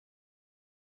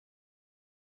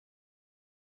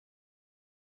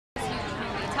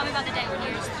Tell me about the day when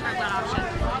you went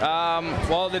auction.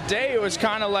 Well, the day, it was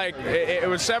kind of like, it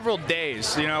was several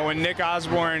days. You know, when Nick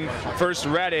Osbourne first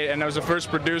read it, and I was the first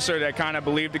producer that kind of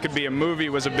believed it could be a movie,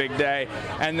 was a big day.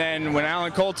 And then when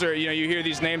Alan Coulter, you know, you hear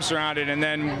these names surrounded, and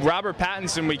then Robert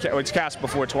Pattinson was cast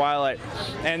before Twilight.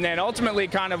 And then ultimately,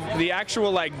 kind of the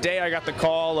actual like day I got the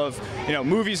call of, you know,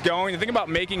 movies going. The thing about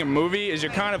making a movie is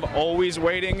you're kind of always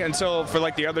waiting until for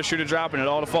like the other shoe to drop and it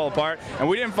all to fall apart. And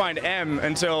we didn't find M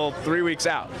until 3 weeks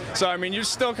out. So I mean, you're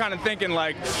still kind of thinking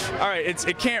like, all right,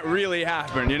 it can't really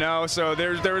happen, you know. So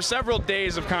there were several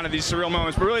days of kind of these surreal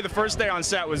moments, but really the first day on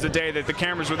set was the day that the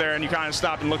cameras were there and you kind of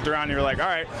stopped and looked around and you were like, all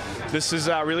right, this is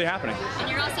really happening.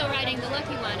 And you're also writing The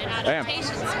Lucky One, an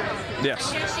adaptation script.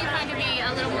 Yes. Does she find to be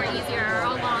a little more easier or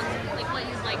along like what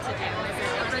you'd like to do? Is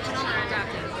it original or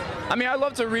adapted? I mean, I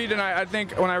love to read, and I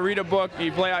think when I read a book,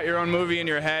 you play out your own movie in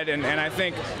your head, and I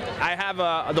think I have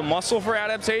the muscle for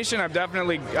adaptation. I've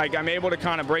definitely, like, I'm able to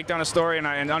kind of break down a story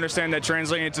and understand that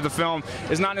translating it to the film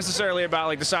is not necessarily about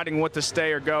like deciding what to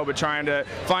stay or go, but trying to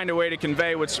find a way to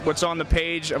convey what's on the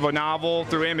page of a novel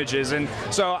through images. And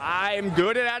so I'm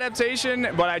good at adaptation,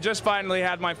 but I just finally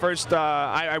had my first,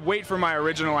 I wait for my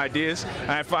original ideas,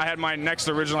 and I had my next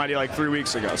original idea like 3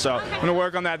 weeks ago. So I'm going to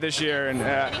work on that this year. And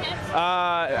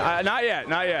not yet.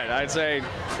 I'd say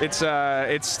it's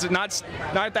not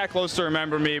that close to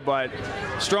Remember Me, but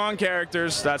strong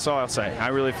characters. That's all I'll say. I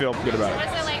really feel good about it.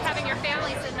 What's it like having your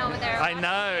family sitting over there? I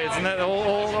know, isn't it?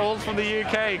 All from the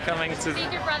UK coming to. I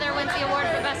think your brother wins the award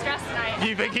for best dress tonight.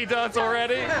 You think he does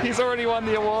already? He's already won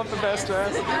the award for best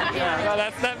dress. Yeah, no,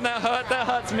 that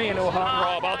hurts me, and it'll hurt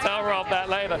Rob. I'll tell Rob that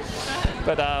later.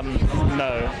 But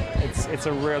no, it's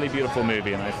a really beautiful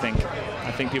movie, and I think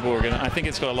people are gonna. I think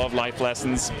it's got a lot of life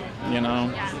lessons, you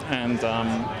know, and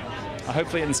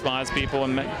hopefully it inspires people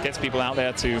and gets people out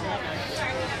there to.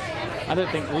 I don't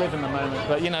think live in the moment,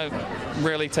 but you know,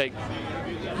 really take,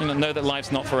 you know that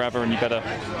life's not forever, and you better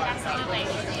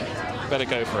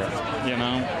go for it, you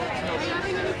know. Are you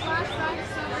having any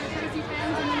flashbacks of crazy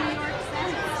fans in the New York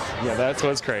sense? Yeah, that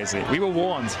was crazy. We were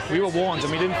warned,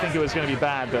 and we didn't think it was going to be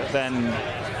bad, but then.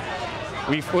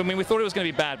 We thought it was going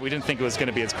to be bad, but we didn't think it was going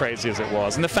to be as crazy as it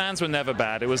was. And the fans were never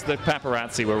bad. It was the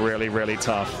paparazzi were really, really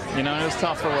tough. You know, it was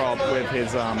tough for Rob with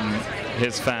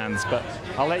his fans. But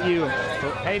I'll let you.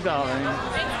 Hey, darling.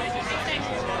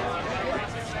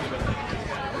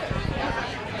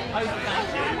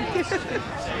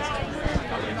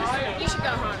 You should go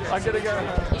home. I'm gonna go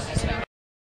home.